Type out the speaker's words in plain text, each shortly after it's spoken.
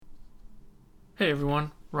Hey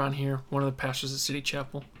everyone, Ron here, one of the pastors at City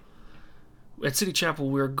Chapel. At City Chapel,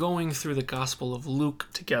 we're going through the Gospel of Luke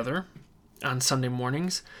together on Sunday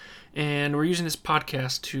mornings, and we're using this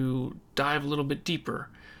podcast to dive a little bit deeper.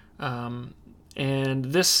 And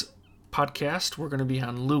this podcast, we're going to be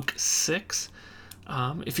on Luke 6.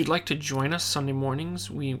 If you'd like to join us Sunday mornings,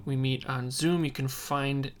 we meet on Zoom. You can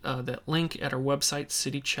find that link at our website,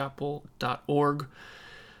 citychapel.org.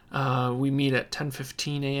 We meet at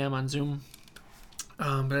 10:15 a.m. on Zoom.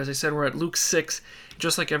 But as I said, we're at Luke 6.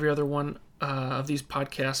 Just like every other one of these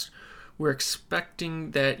podcasts, we're expecting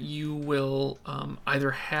that you will either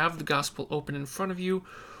have the gospel open in front of you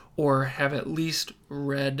or have at least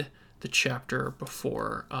read the chapter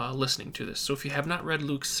before listening to this. So if you have not read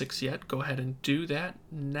Luke 6 yet, go ahead and do that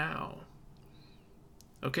now.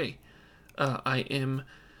 Okay, I am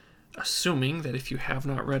assuming that if you have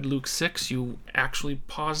not read Luke 6, you actually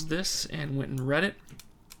paused this and went and read it,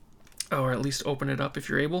 or at least open it up if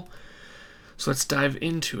you're able. So let's dive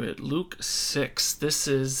into it. Luke 6. This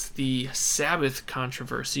is the Sabbath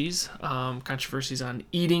controversies. Controversies on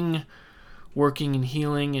eating, working and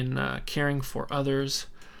healing, and caring for others.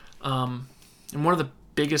 And one of the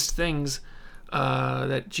biggest things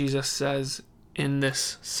that Jesus says in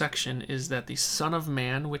this section is that the Son of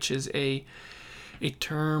Man, which is a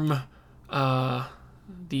term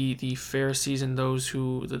the Pharisees and those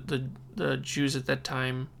who, the Jews at that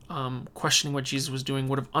time, questioning what Jesus was doing,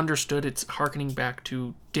 would have understood. It's hearkening back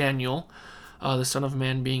to Daniel, the Son of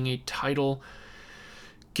Man being a title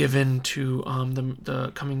given to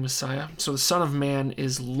the coming Messiah. So the Son of Man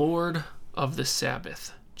is Lord of the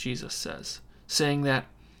Sabbath, Jesus says, saying that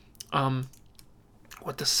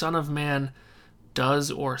what the Son of Man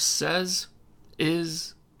does or says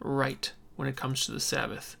is right when it comes to the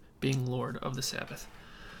Sabbath, being Lord of the Sabbath.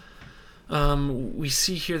 We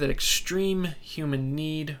see here that extreme human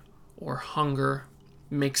need or hunger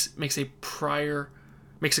makes a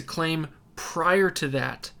claim prior to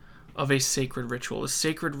that of a sacred ritual. A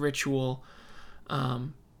sacred ritual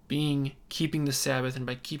being keeping the Sabbath, and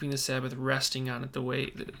by keeping the Sabbath, resting on it, the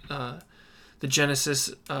way the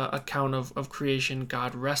Genesis account of creation,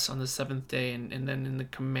 God rests on the seventh day, and then in the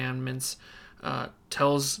commandments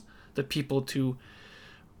tells the people to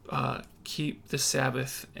keep the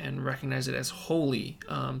Sabbath and recognize it as holy,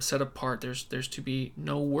 set apart. There's to be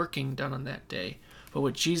no working done on that day. But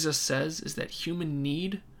what Jesus says is that human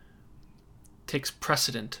need takes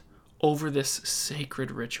precedent over this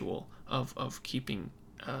sacred ritual of keeping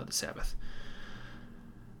the Sabbath.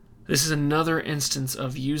 This is another instance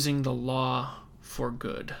of using the law for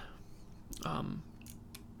good,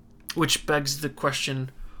 which begs the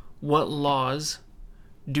question, what laws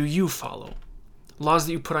do you follow? Laws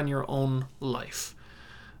that you put on your own life.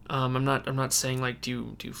 I'm not saying like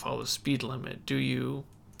do you follow the speed limit? Do you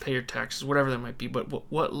pay your taxes? Whatever that might be. But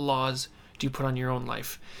what laws do you put on your own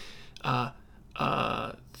life?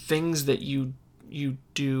 Things that you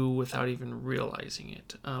do without even realizing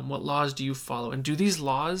it. What laws do you follow? And do these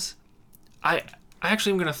laws? I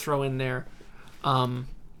actually am going to throw in there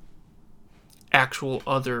actual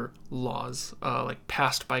other laws like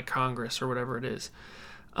passed by Congress or whatever it is.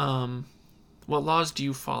 What laws do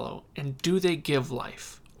you follow, and do they give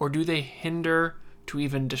life, or do they hinder to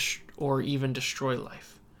even destroy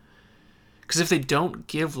life? Because if they don't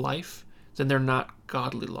give life, then they're not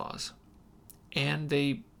godly laws, and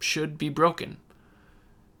they should be broken.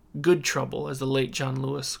 Good trouble, as the late John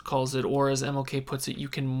Lewis calls it, or as MLK puts it, you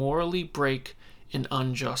can morally break an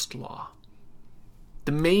unjust law.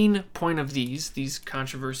 The main point of these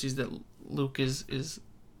controversies that Luke is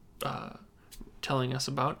telling us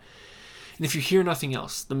about, and if you hear nothing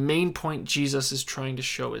else, the main point Jesus is trying to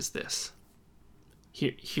show is this.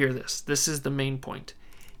 Hear this. This is the main point.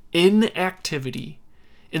 Inactivity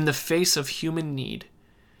in the face of human need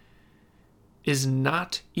is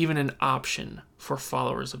not even an option for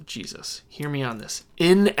followers of Jesus. Hear me on this.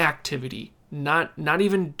 Inactivity, not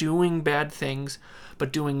even doing bad things,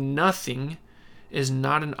 but doing nothing is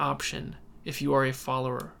not an option if you are a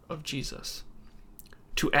follower of Jesus.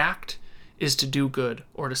 To act is to do good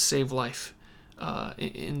or to save life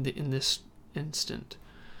in this instant.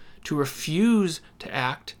 To refuse to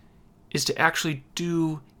act is to actually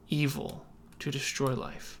do evil, to destroy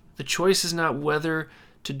life. The choice is not whether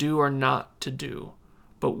to do or not to do,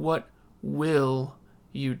 but what will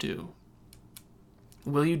you do?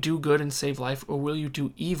 Will you do good and save life, or will you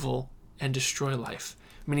do evil and destroy life?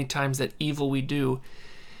 Many times that evil we do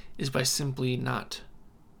is by simply not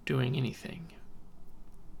doing anything.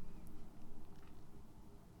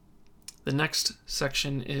 The next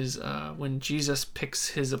section is when Jesus picks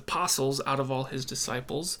his apostles out of all his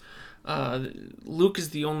disciples. Luke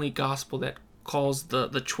is the only gospel that calls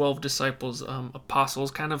the 12 disciples apostles,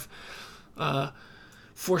 kind of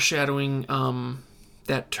foreshadowing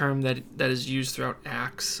that term that is used throughout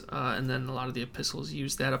Acts, and then a lot of the epistles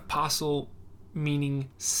use that. Apostle meaning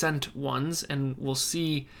sent ones, and we'll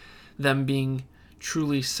see them being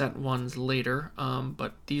truly sent ones later.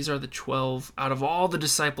 But these are the 12 out of all the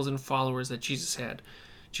disciples and followers that Jesus had.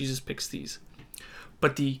 Jesus picks these.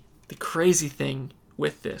 But the crazy thing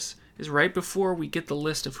with this is right before we get the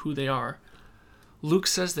list of who they are, Luke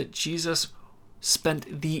says that Jesus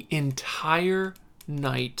spent the entire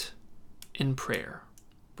night in prayer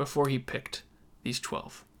before he picked these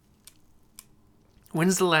 12.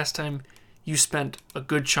 When's the last time you spent a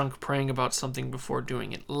good chunk praying about something before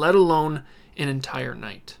doing it, let alone an entire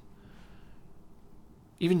night?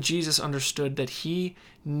 Even Jesus understood that he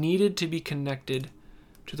needed to be connected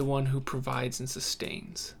to the one who provides and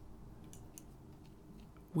sustains.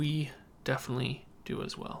 We definitely do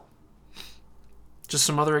as well. Just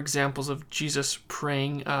some other examples of Jesus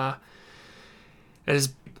praying.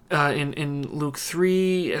 In Luke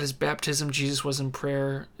 3, at his baptism, Jesus was in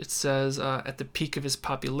prayer. It says, at the peak of his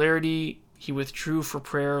popularity, he withdrew for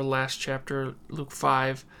prayer. Last chapter, Luke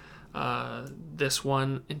 5. This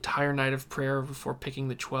one entire night of prayer before picking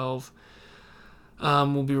the 12.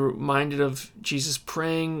 We'll be reminded of Jesus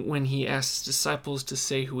praying when he asks his disciples to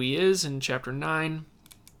say who he is in chapter 9.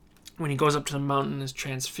 When he goes up to the mountain and is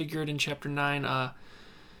transfigured in chapter 9.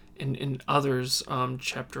 In others,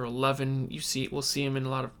 chapter 11, we'll see him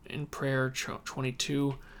in prayer.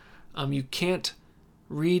 22. You can't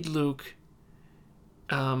read Luke.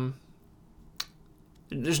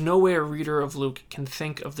 There's no way a reader of Luke can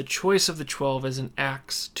think of the choice of the 12 as an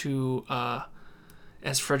axe to,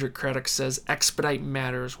 as Frederick Craddock says, expedite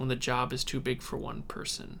matters when the job is too big for one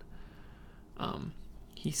person.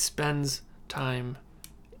 He spends time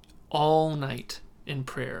all night in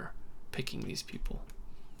prayer picking these people.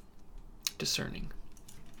 Discerning.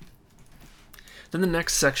 Then the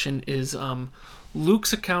next section is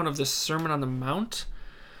Luke's account of the Sermon on the Mount.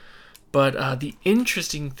 But the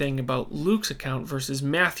interesting thing about Luke's account versus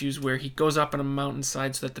Matthew's, where he goes up on a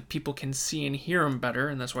mountainside so that the people can see and hear him better,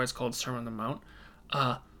 and that's why it's called Sermon on the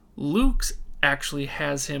Mount, Luke's actually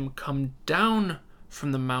has him come down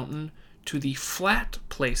from the mountain to the flat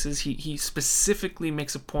places. He specifically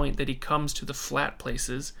makes a point that he comes to the flat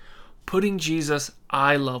places, putting Jesus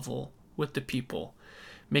eye level with the people,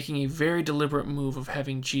 making a very deliberate move of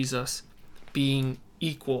having Jesus being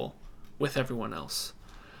equal with everyone else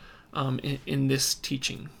in this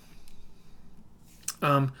teaching.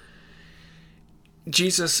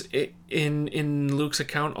 Jesus in Luke's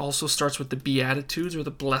account also starts with the Beatitudes or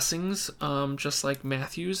the blessings, just like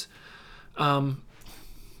Matthew's.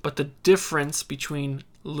 But the difference between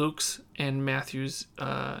Luke's and Matthew's,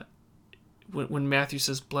 when Matthew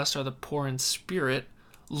says, blessed are the poor in spirit,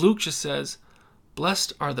 Luke just says,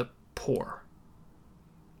 blessed are the poor.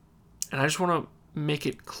 And I just want to make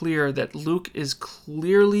it clear that Luke is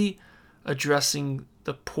clearly addressing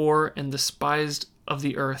the poor and despised of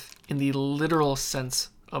the earth in the literal sense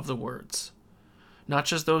of the words. Not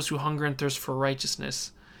just those who hunger and thirst for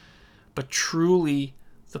righteousness, but truly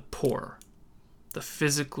the poor. The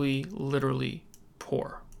physically, literally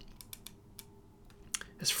poor.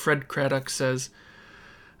 As Fred Craddock says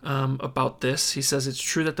about this, he says, it's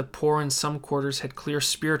true that the poor in some quarters had clear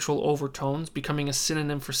spiritual overtones, becoming a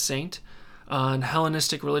synonym for saint. In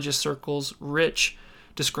Hellenistic religious circles, rich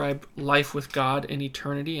described life with God in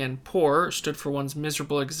eternity, and poor stood for one's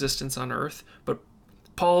miserable existence on earth. But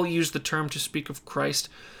Paul used the term to speak of Christ.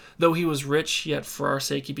 Though he was rich, yet for our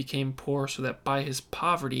sake he became poor, so that by his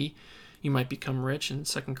poverty you might become rich, in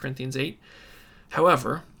 2 Corinthians 8.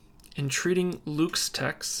 However, in treating Luke's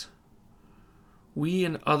text, we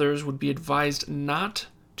and others would be advised not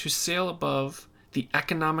to sail above the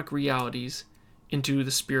economic realities into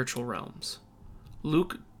the spiritual realms.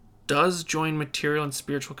 Luke does join material and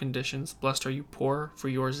spiritual conditions. Blessed are you poor, for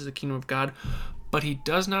yours is the kingdom of God. But he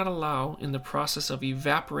does not allow, in the process of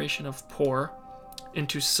evaporation of poor,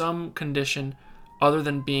 into some condition other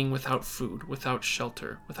than being without food, without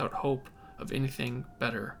shelter, without hope of anything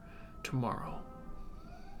better tomorrow.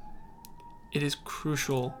 It is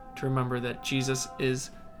crucial to remember that Jesus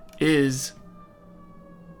is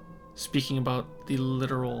speaking about the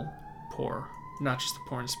literal poor, not just the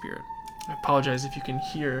poor in spirit. I apologize if you can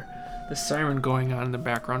hear the siren going on in the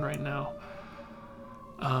background right now.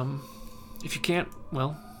 If you can't,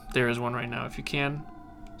 well, there is one right now. If you can,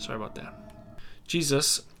 sorry about that.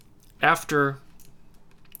 Jesus, after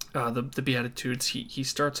the Beatitudes, he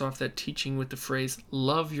starts off that teaching with the phrase,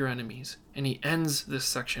 love your enemies. And he ends this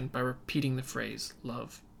section by repeating the phrase,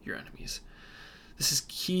 love your enemies. This is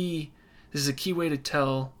key This is a key way to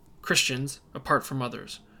tell Christians apart from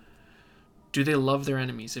others. Do they love their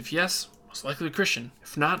enemies? If yes, most likely a Christian.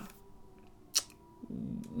 If not,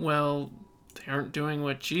 well, they aren't doing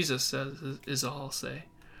what Jesus says, is all I'll say.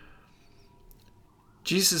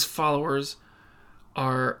 Jesus' followers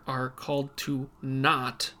are called to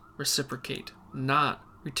not reciprocate, not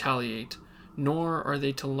retaliate, nor are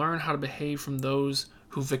they to learn how to behave from those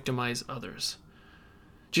who victimize others.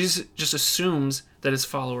 Jesus just assumes that his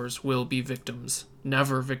followers will be victims,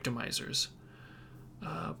 never victimizers.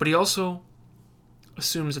 But he also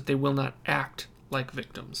assumes that they will not act like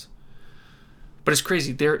victims. But it's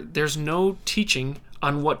crazy. There's no teaching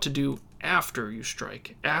on what to do after you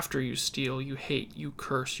strike, after you steal, you hate, you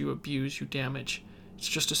curse, you abuse, you damage. It's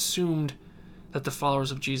just assumed that the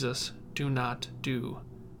followers of Jesus do not do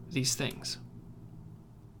these things.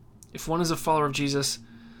 If one is a follower of Jesus,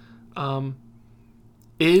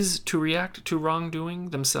 is to react to wrongdoing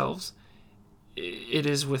themselves, it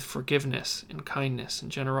is with forgiveness and kindness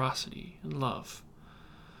and generosity and love.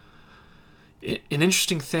 An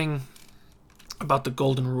interesting thing about the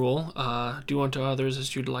golden rule, do unto others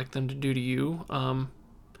as you'd like them to do to you.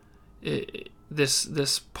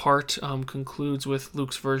 This part concludes with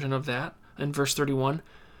Luke's version of that in verse 31,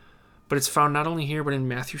 but it's found not only here but in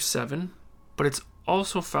Matthew 7, but it's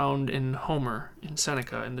also found in Homer, in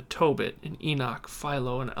Seneca, in the Tobit, in Enoch,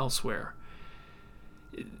 Philo, and elsewhere.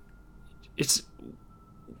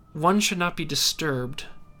 One should not be disturbed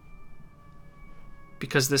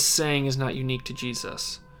because this saying is not unique to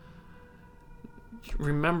Jesus.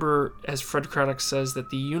 Remember, as Fred Craddock says, that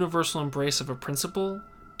the universal embrace of a principle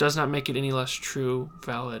does not make it any less true,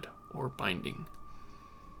 valid, or binding.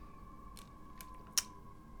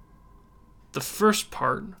 The first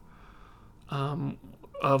part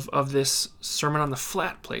of this Sermon on the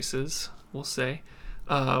Flat Places, we'll say,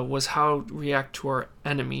 was how to react to our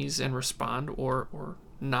enemies and respond, or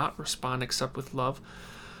not respond except with love.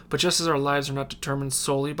 But just as our lives are not determined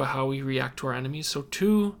solely by how we react to our enemies, so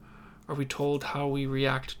too are we told how we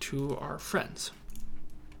react to our friends.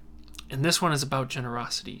 And this one is about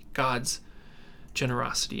generosity, God's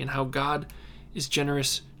generosity, and how God is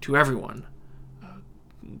generous to everyone.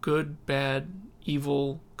 Good, bad,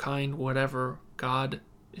 evil, kind, whatever, God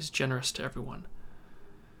is generous to everyone.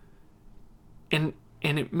 And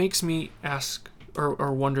it makes me ask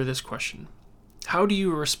or wonder this question. How do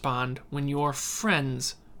you respond when your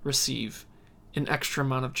friends receive an extra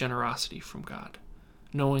amount of generosity from God,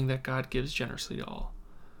 knowing that God gives generously to all?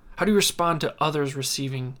 How do you respond to others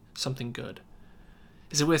receiving something good?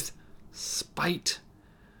 Is it with spite,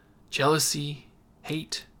 jealousy,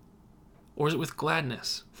 hate, or is it with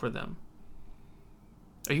gladness for them?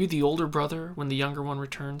 Are you the older brother when the younger one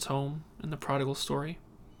returns home in the prodigal story?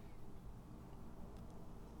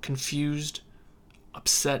 Confused,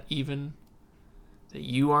 upset even, that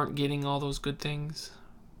you aren't getting all those good things?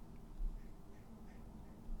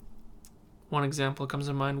 One example comes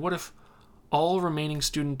to mind. What if all remaining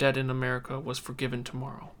student debt in America was forgiven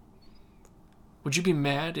tomorrow? Would you be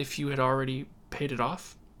mad if you had already paid it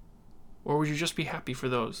off? Or would you just be happy for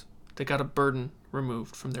those that got a burden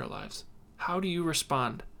removed from their lives? How do you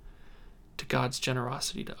respond to God's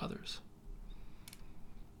generosity to others?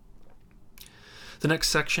 The next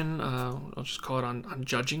section, I'll just call it on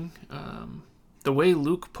judging. The way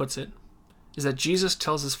Luke puts it is that Jesus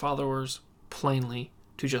tells his followers plainly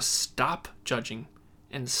to just stop judging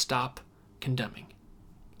and stop condemning.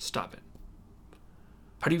 Stop it.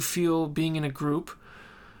 How do you feel being in a group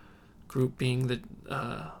being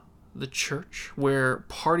the church, where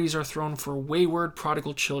parties are thrown for wayward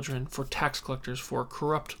prodigal children, for tax collectors, for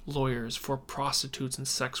corrupt lawyers, for prostitutes and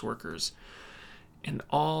sex workers, and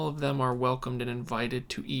all of them are welcomed and invited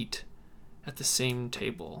to eat at the same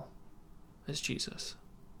table as Jesus?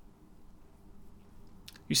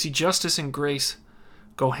 You see, justice and grace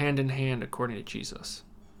go hand in hand according to Jesus.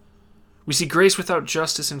 We see grace without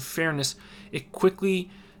justice and fairness. It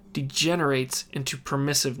quickly degenerates into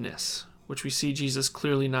permissiveness, which we see Jesus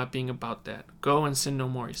clearly not being about that. Go and sin no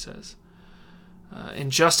more, he says.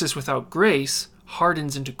 And justice without grace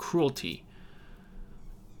hardens into cruelty.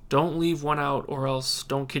 Don't leave one out, or else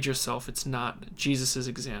don't kid yourself. It's not Jesus'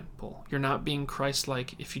 example. You're not being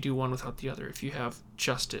Christ-like if you do one without the other. If you have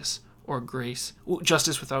justice or grace,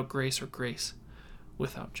 justice without grace, or grace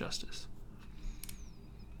without justice.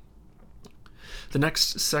 The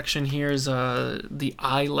next section here is the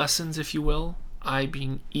I lessons, if you will. I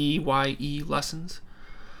being EYE lessons.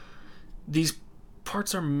 These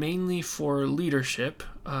parts are mainly for leadership,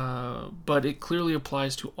 but it clearly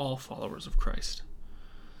applies to all followers of Christ.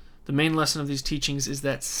 The main lesson of these teachings is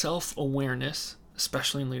that self-awareness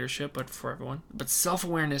especially in leadership, but for everyone. But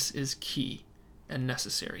self-awareness is key and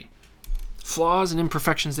necessary. Flaws and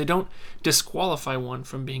imperfections, they don't disqualify one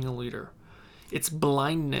from being a leader. It's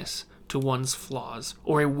blindness to one's flaws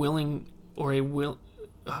or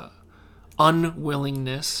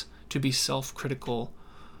unwillingness to be self-critical,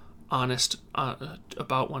 honest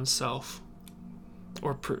about oneself,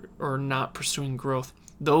 or not pursuing growth.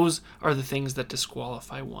 Those are the things that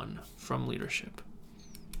disqualify one from leadership.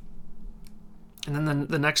 And then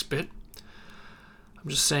the next bit, I'm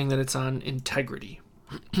just saying that it's on integrity.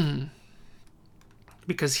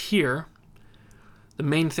 Because here, the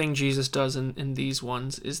main thing Jesus does in these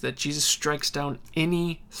ones is that Jesus strikes down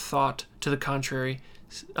any thought to the contrary,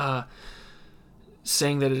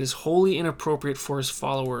 saying that it is wholly inappropriate for his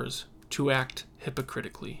followers to act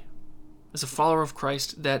hypocritically. As a follower of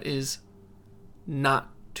Christ, that is not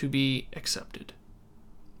to be accepted.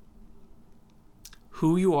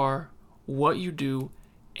 Who you are, what you do,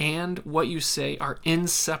 and what you say are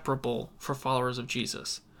inseparable for followers of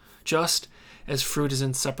Jesus. Just as fruit is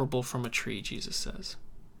inseparable from a tree, Jesus says.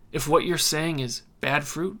 If what you're saying is bad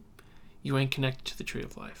fruit, you ain't connected to the tree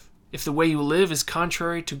of life. If the way you live is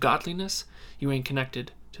contrary to godliness, you ain't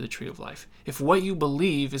connected to the tree of life. If what you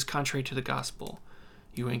believe is contrary to the gospel,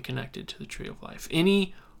 you ain't connected to the tree of life.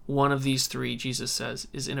 Any one of these three, Jesus says,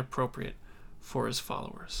 is inappropriate for his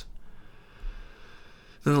followers.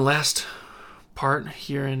 Then the last part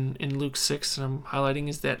here in Luke 6 that I'm highlighting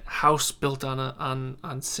is that house built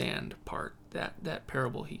on sand part, that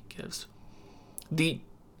parable he gives. The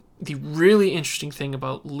really interesting thing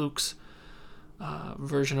about Luke's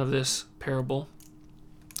version of this parable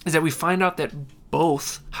is that we find out that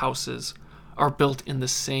both houses are built in the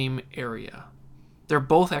same area. They're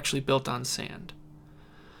both actually built on sand.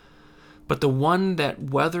 But the one that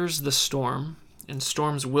weathers the storm, and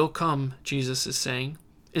storms will come, Jesus is saying,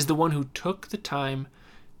 is the one who took the time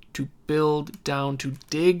to build down, to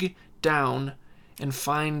dig down and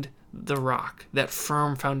find the rock, that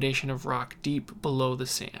firm foundation of rock deep below the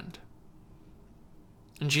sand.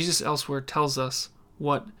 And Jesus elsewhere tells us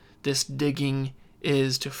what this digging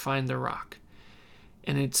is to find the rock.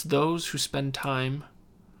 And it's those who spend time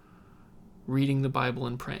reading the Bible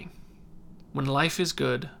and praying. When life is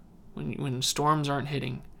good, when storms aren't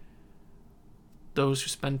hitting, those who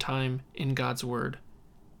spend time in God's Word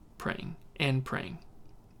praying.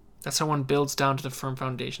 That's how one builds down to the firm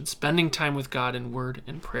foundation, spending time with God in word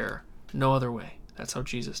and prayer. No other way. That's how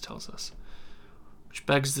Jesus tells us. Which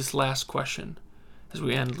begs this last question as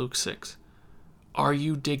we end Luke 6. Are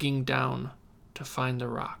you digging down to find the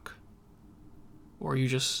rock? Or are you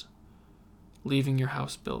just leaving your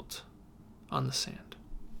house built on the sand?